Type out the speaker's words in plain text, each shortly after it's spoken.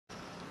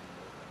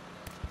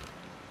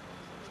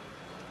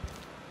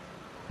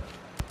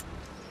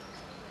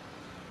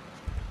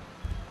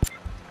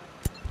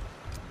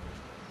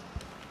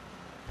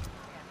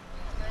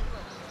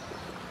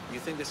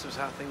think this was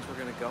how things were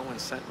gonna go when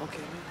Sentinel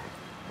came in?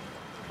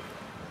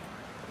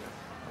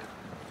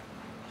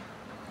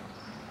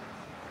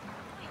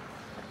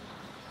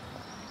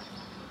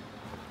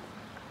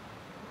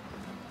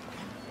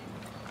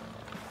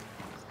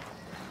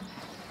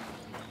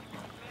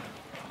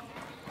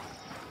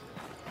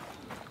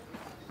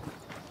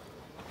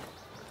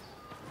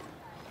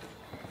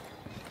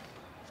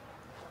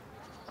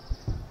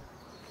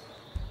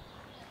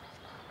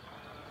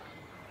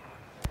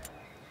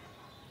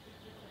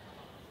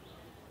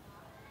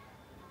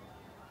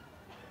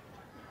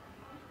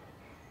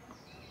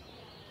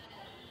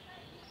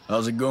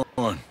 How's it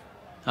going?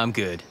 I'm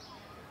good.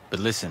 But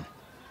listen,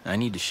 I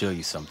need to show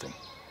you something.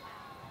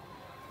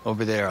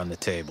 Over there on the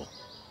table.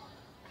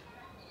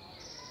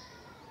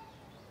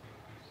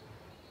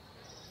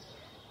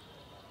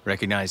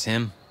 Recognize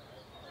him?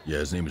 Yeah,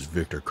 his name is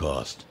Victor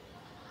Cost.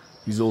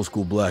 He's old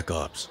school Black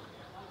Ops.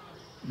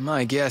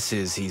 My guess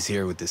is he's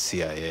here with the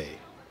CIA.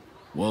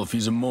 Well, if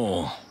he's a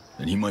mole,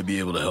 then he might be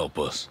able to help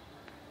us.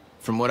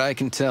 From what I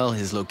can tell,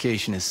 his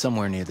location is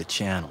somewhere near the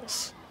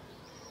channels.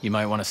 You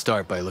might want to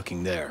start by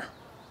looking there.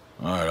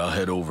 All right, I'll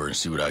head over and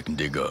see what I can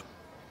dig up.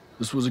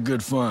 This was a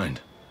good find.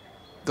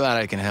 Glad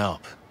I can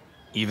help,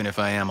 even if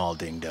I am all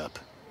dinged up.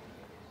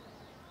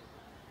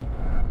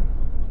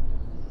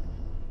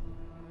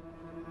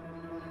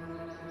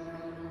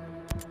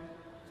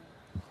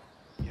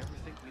 You ever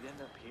think we'd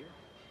end up here?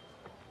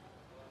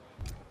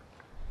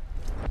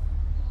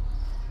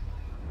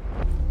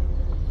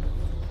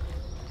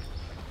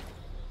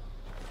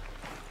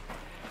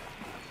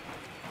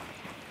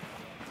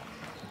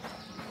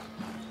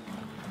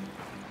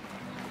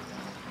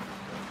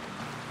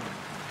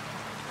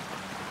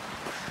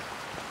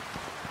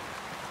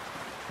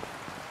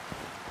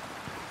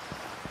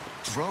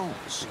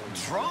 Drones!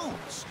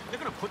 Drones! They're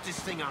gonna put this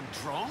thing on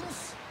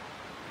drones?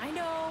 I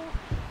know.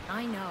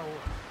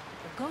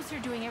 The ghosts are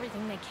doing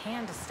everything they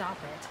can to stop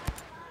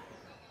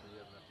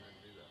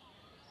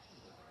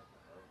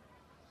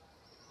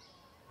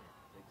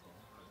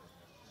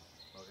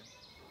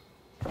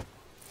it.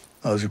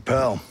 How's your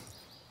pal?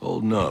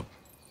 Holding up.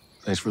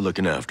 Thanks for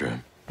looking after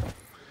him.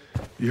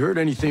 You heard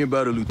anything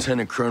about a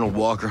Lieutenant Colonel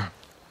Walker?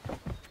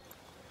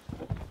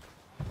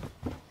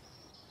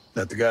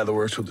 That the guy that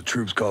works with the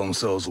troops call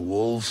themselves the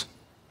Wolves?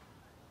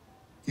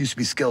 Used to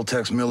be Skell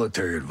Tech's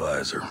military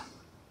advisor.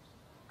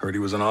 Heard he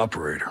was an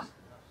operator.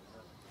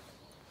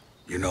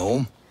 You know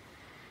him?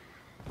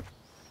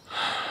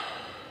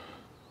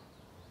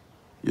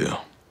 Yeah.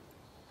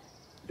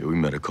 Yeah, we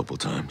met a couple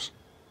times.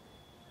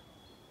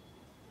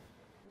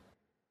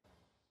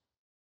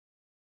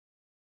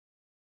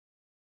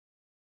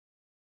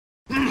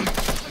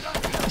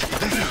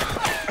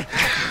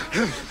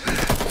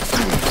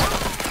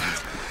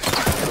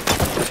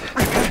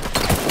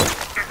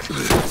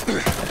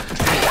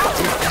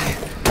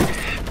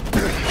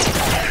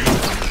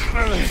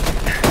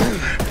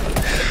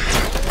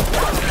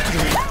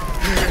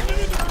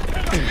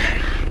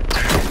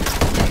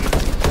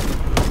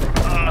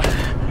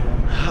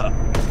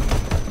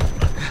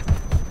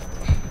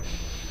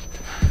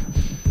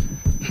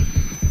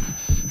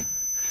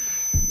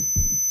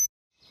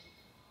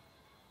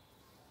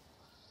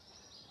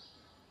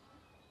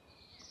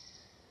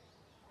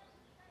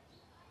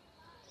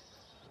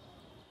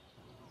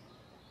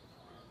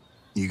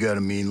 You got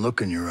a mean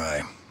look in your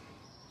eye.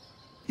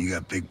 You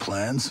got big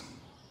plans?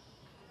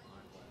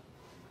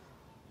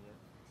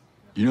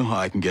 You know how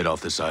I can get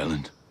off this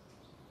island?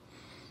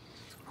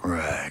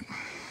 Right.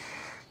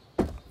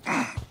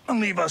 And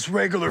leave us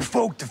regular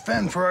folk to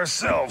fend for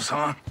ourselves,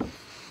 huh?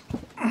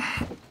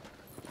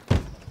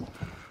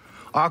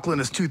 Auckland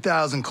is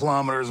 2,000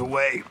 kilometers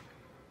away.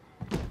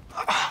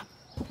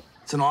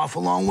 It's an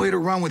awful long way to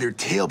run with your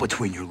tail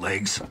between your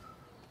legs.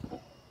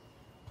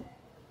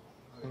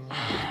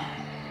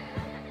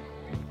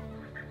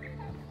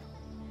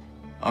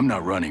 I'm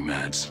not running,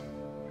 Mads.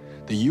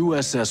 The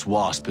USS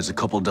Wasp is a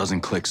couple dozen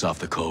clicks off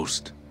the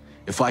coast.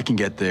 If I can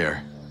get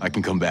there, I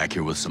can come back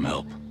here with some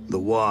help. The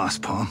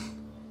Wasp, huh?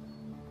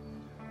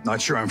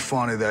 Not sure I'm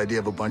fond of the idea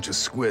of a bunch of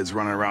squids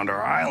running around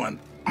our island.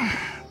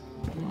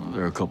 Well,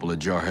 there are a couple of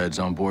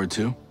jarheads on board,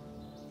 too.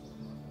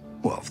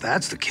 Well, if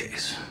that's the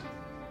case...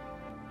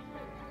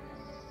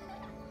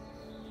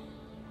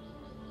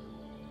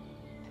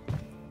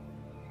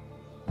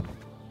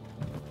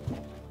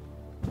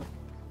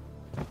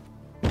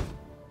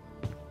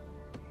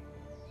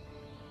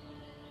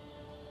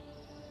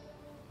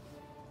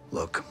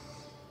 Look,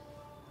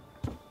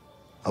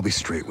 I'll be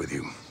straight with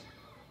you.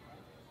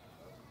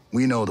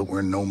 We know that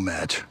we're no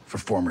match for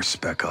former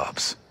Spec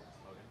Ops.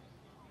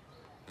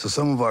 So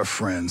some of our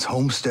friends,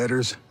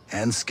 homesteaders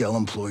and Skell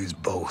employees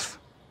both,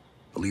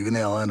 are leaving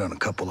the island on a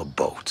couple of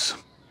boats.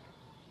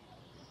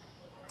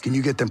 Can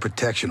you get them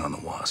protection on the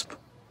Wasp?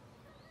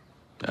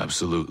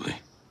 Absolutely.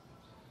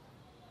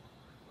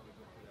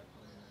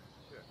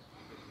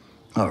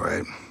 All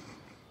right.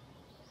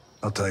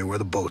 I'll tell you where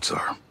the boats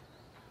are.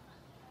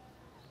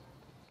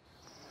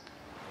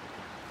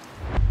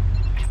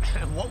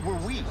 What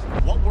were we?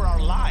 What were our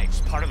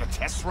lives? Part of a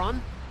test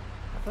run?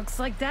 Looks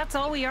like that's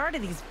all we are to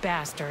these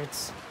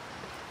bastards.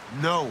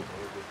 No.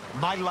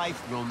 My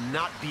life will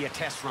not be a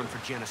test run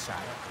for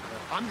genocide.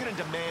 I'm gonna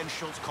demand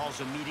Schultz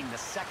calls a meeting the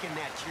second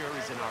that cure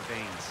is in our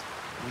veins.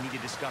 We need to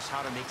discuss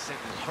how to make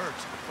Sentinel hurt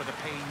for the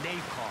pain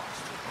they've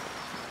caused.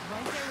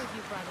 Right there with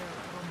you, brother.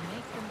 We'll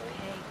make them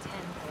pay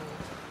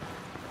tenfold.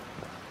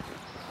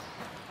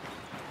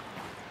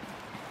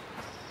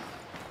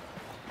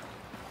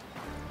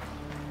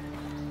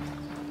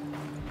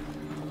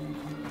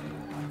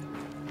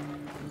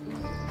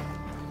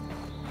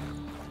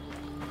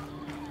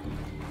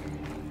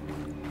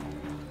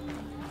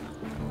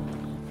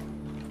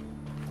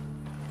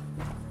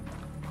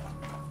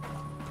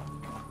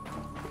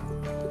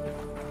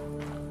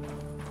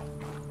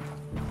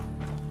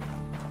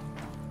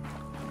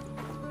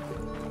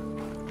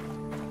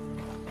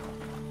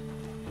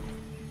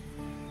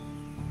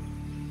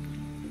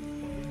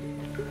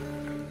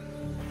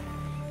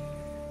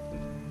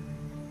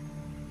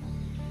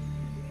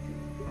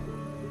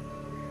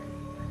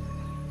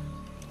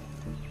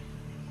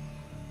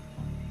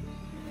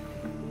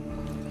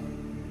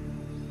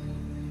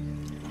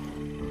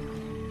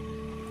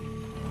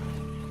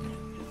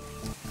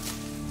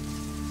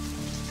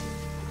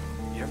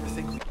 You ever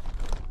think we...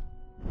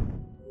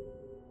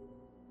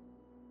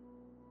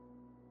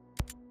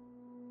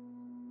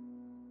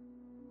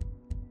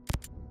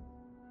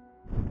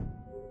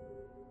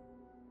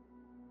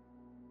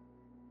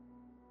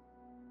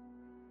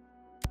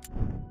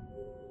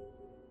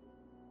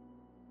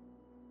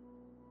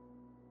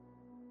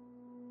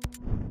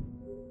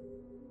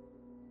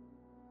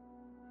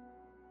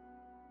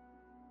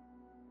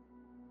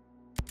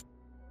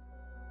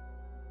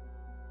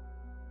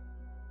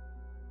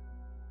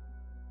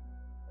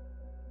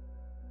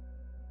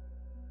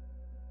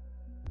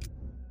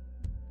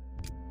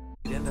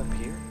 we'd end up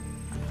here?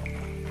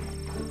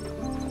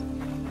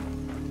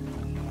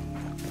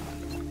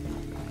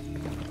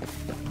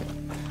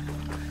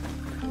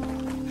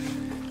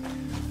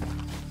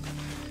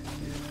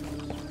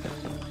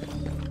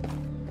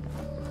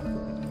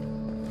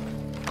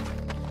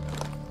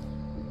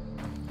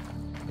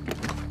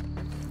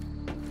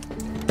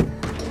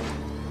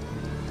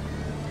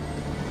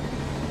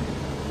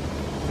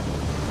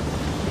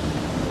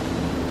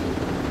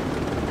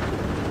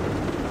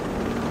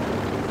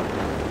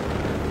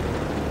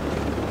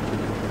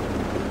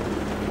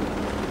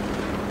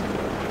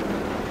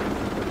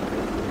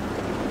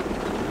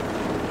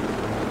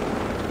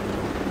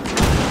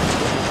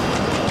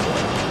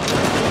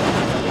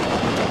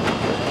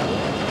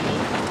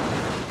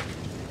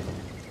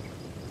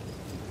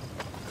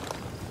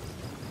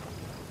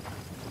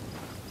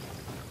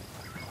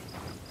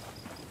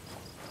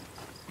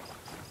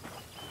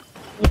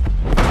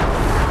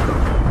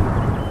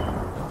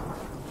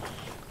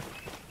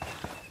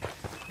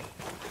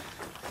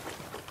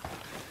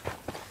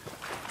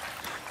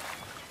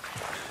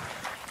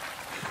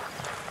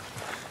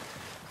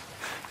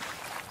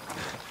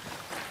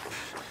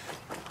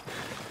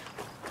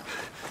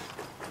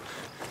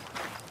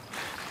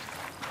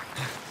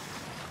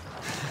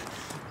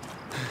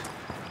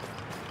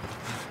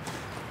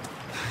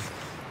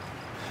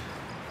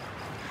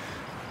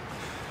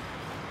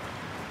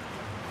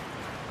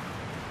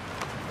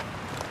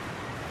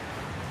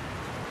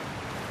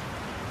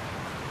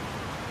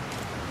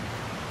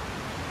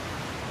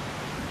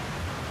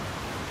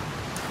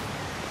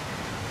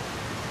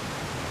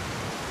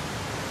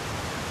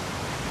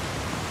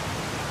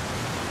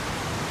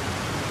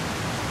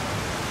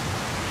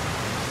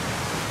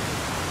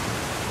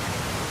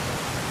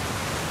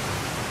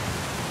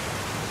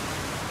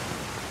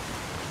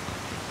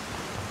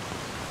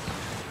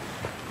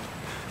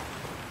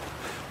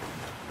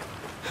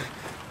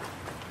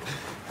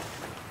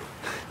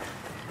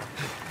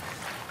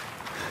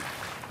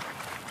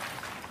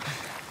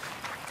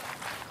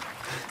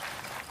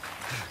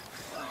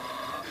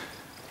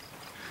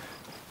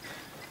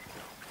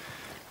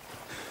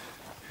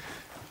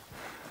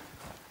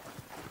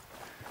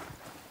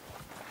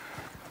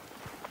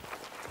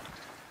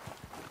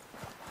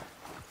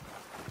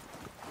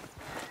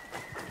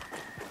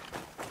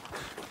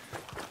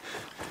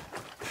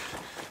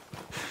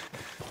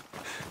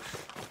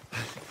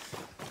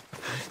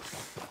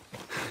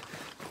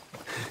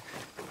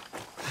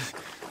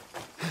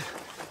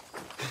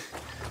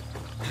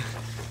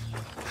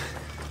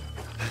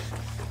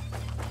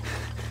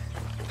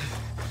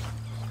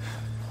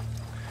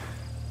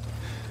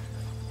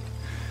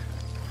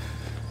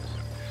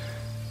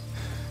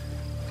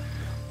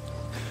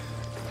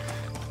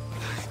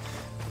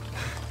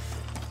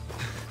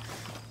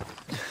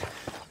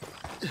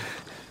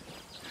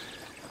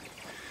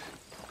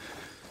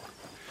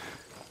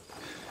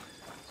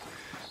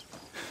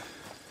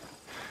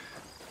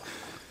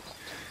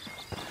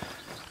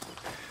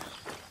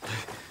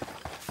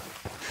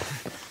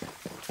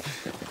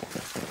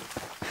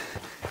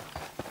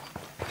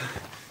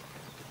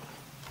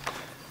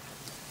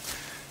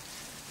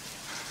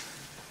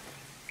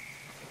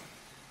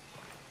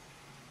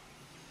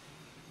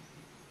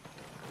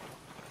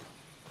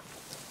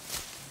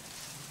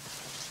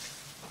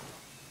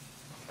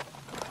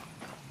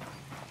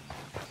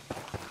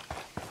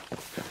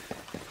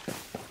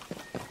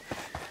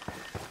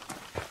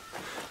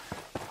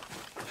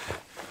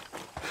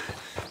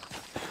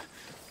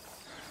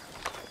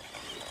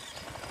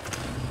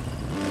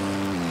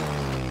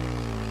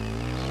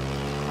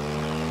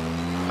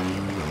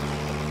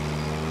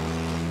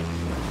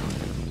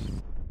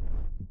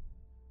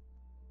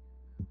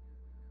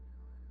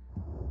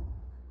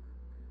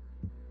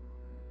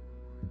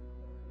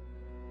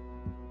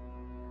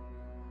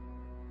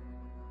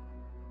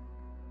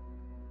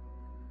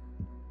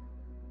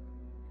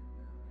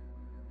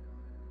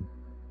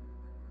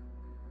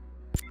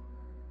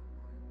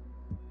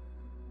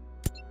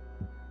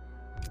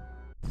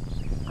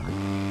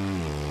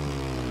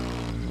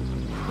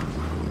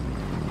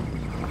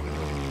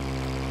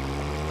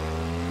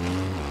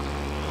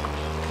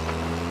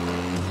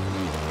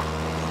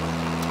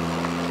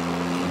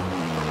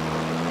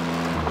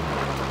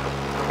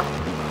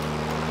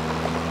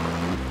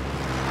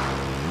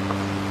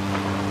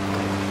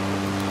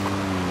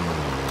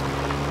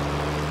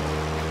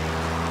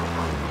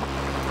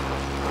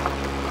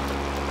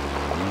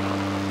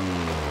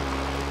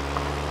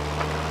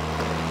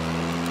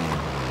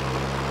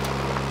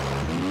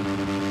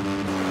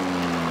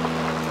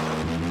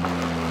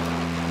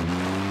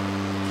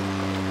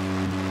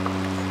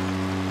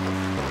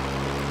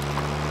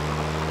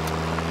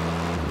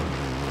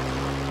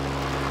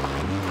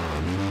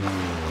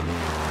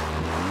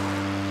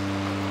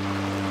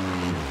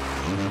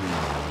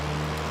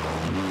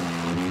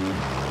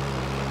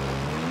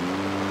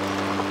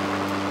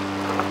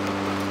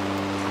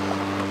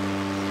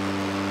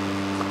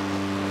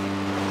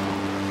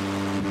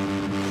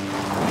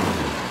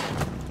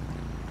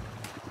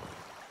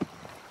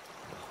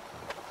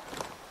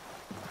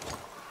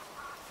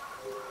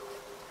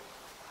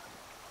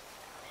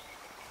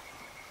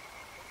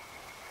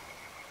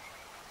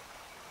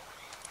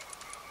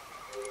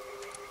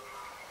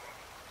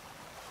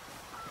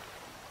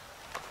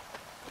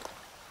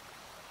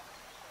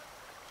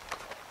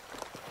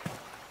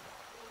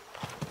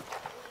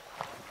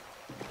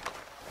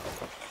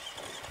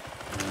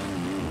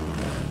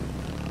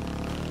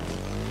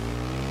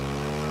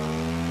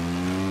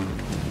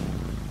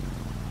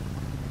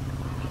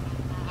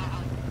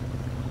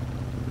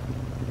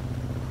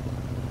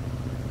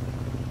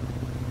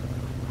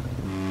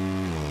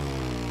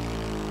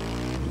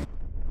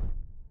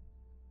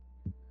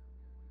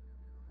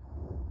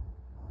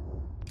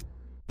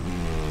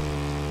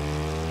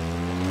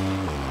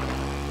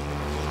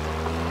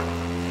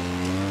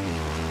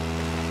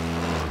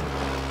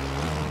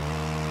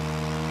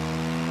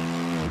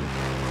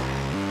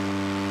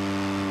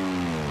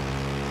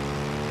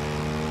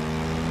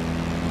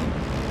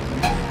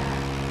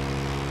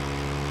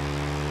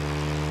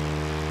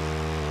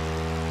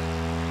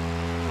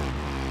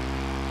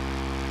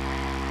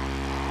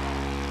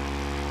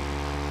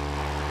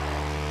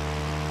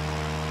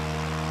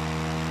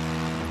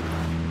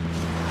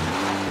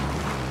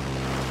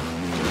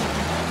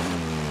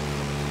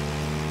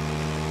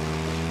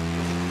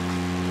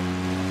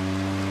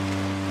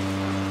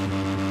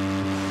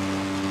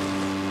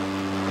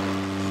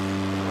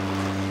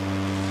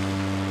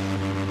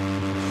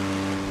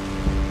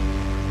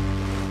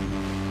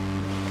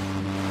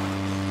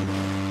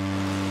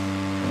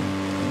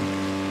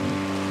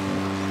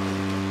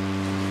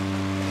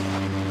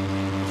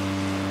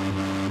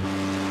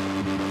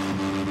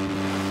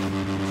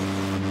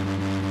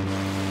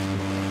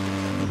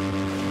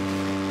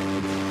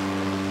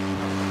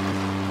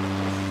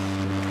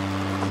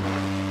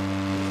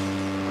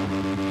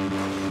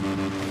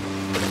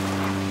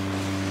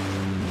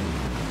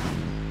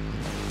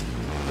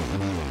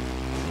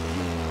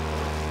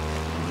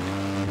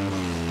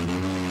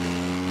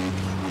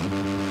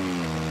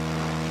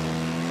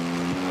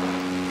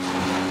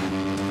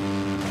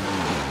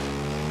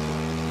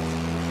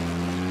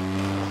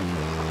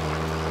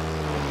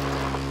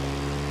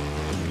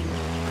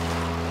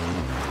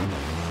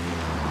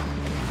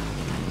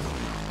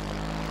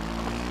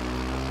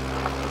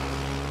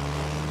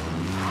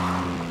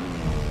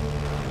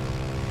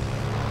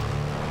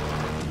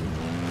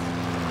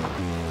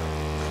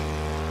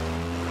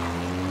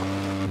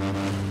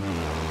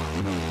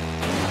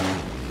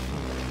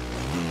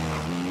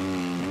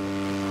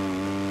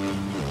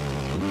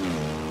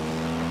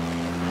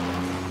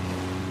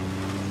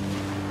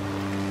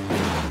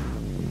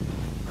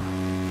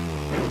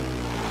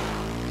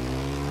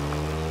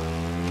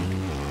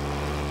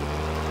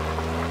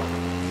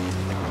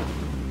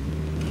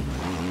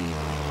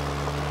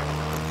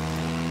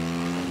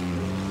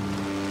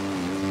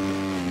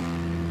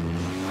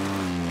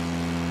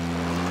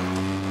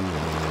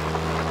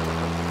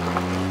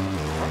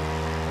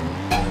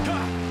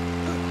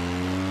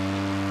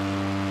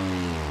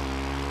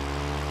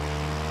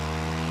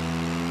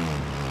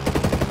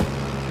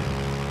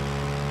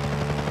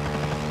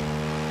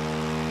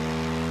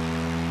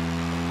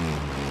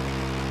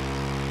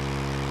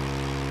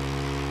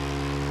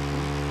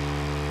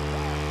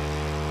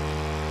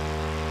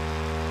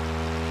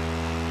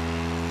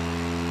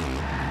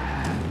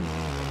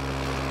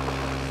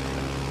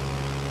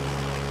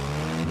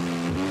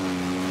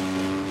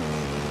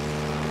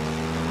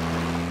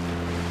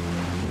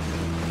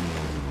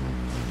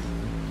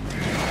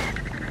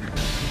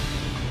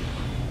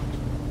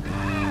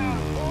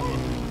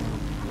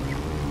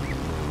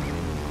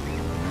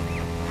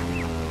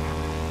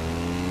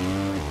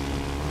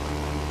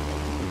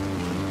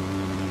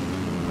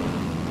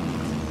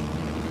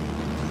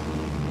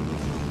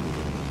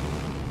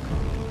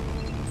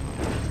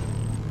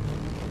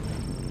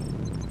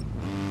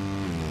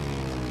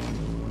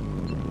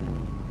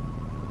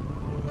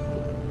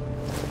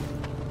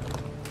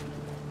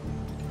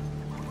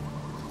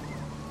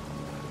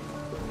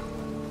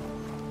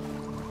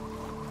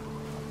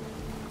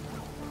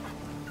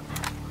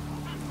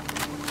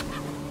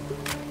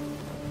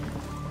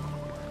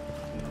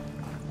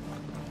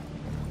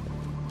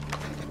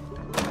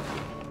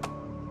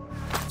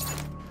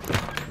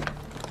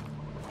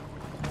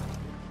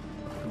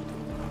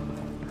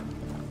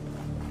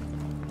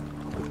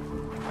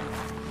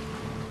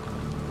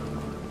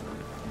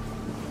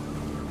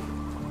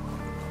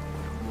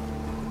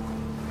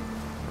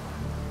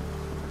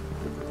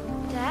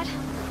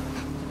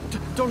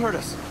 Don't hurt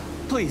us.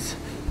 Please.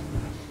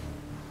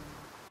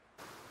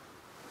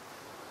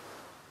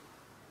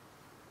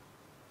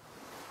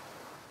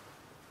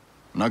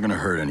 I'm not gonna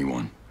hurt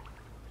anyone.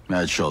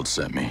 Mad Schultz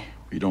sent me.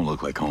 You don't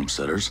look like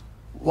homesteaders.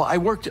 Well, I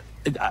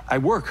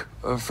work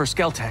for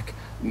Skell Tech.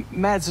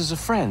 Mads is a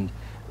friend.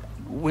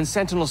 When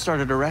Sentinel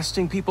started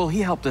arresting people,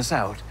 he helped us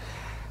out.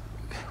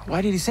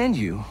 Why did he send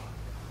you?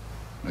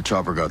 My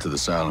chopper got to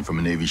this island from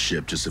a Navy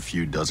ship just a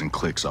few dozen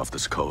clicks off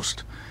this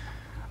coast.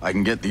 I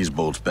can get these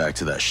bolts back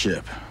to that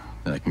ship,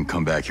 then I can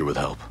come back here with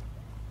help.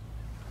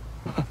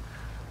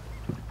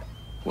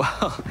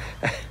 Well,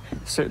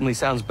 certainly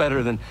sounds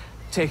better than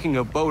taking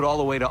a boat all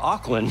the way to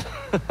Auckland.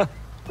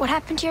 What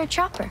happened to your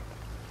chopper?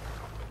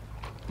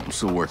 I'm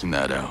still working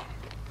that out.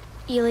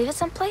 You leave it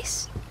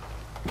someplace?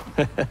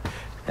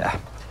 Yeah.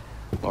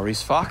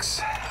 Maurice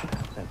Fox.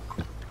 And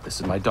this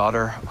is my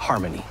daughter,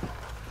 Harmony.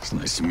 It's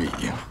nice to meet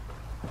you.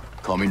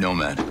 Call me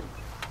Nomad.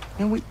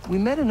 And we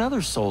met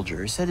another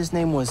soldier. He said his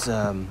name was,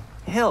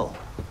 Hill.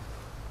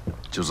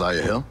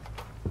 Josiah Hill?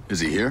 Is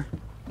he here?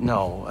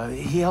 No,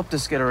 he helped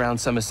us get around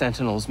some of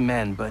Sentinel's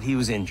men, but he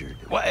was injured.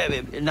 Well,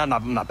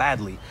 not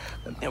badly.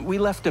 We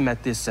left him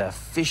at this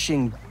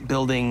fishing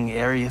building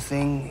area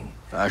thing.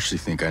 I actually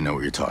think I know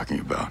what you're talking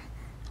about.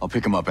 I'll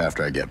pick him up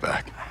after I get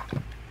back.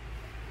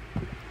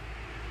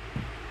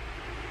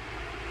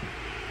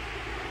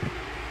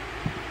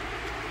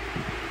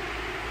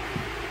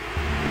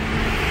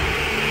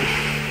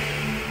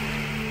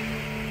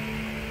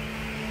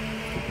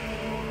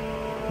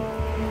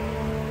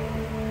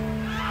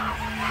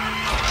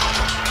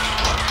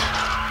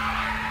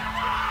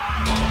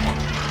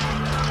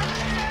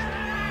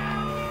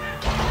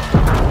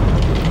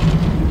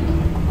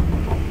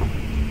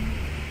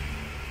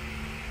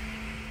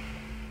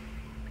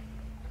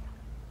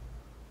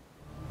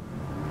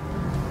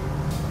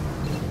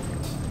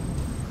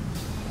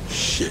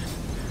 Shit.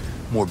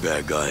 More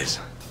bad guys.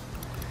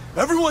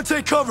 Everyone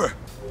take cover!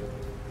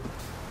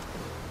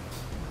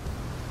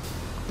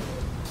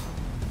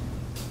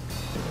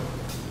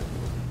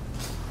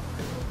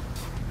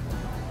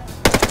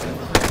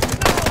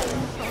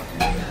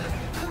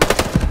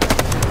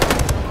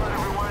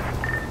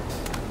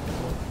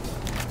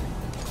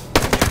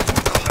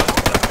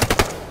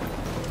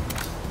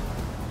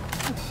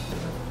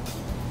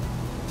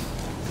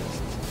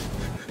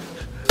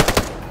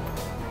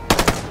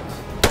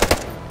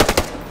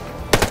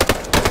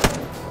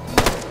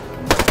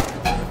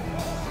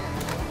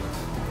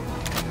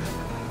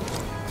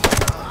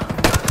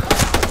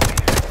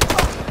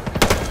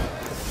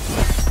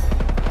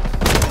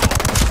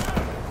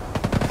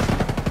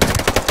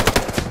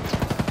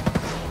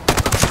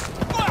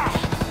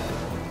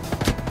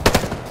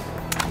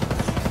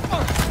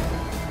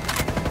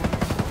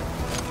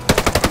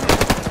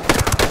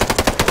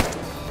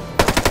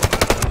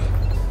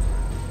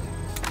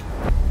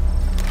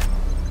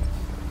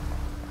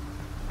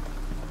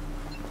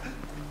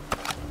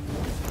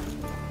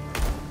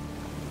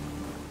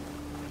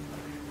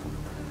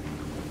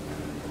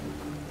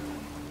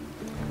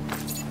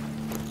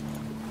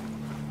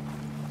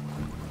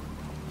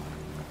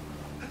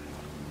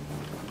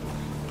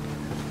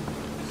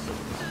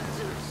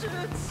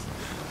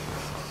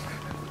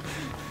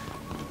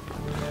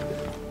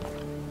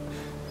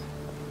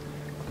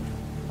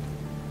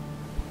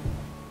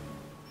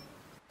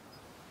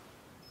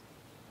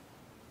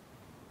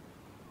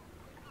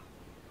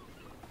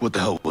 What the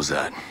hell was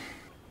that?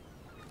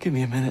 Give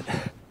me a minute.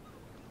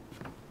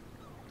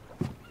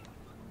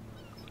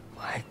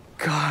 My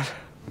God.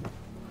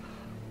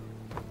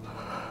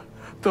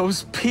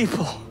 Those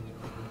people.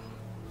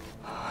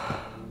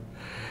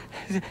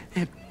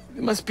 It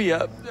must be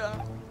a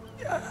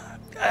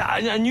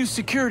new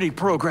security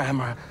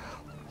program.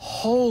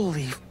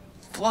 Holy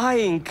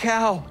flying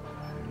cow.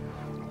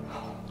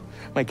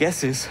 My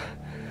guess is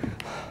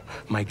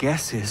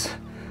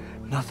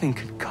nothing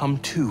could come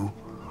to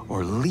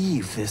or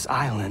leave this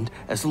island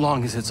as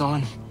long as it's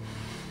on.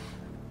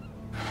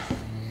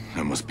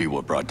 That must be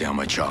what brought down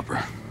my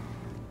chopper.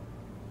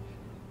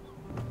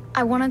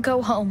 I want to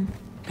go home.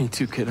 Me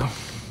too, kiddo.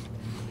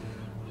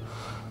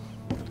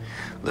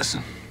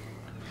 Listen,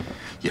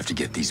 you have to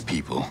get these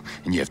people,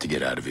 and you have to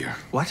get out of here.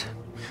 What?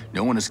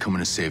 No one is coming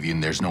to save you,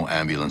 and there's no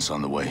ambulance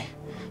on the way.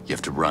 You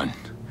have to run.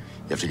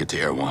 You have to get to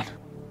Air One.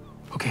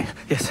 Okay,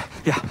 yes,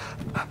 yeah.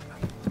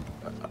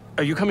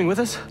 Are you coming with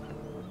us?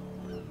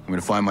 I'm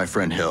gonna find my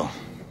friend Hill.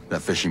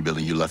 That fishing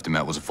building you left him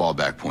at was a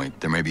fallback point.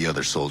 There may be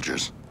other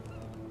soldiers.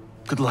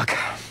 Good luck.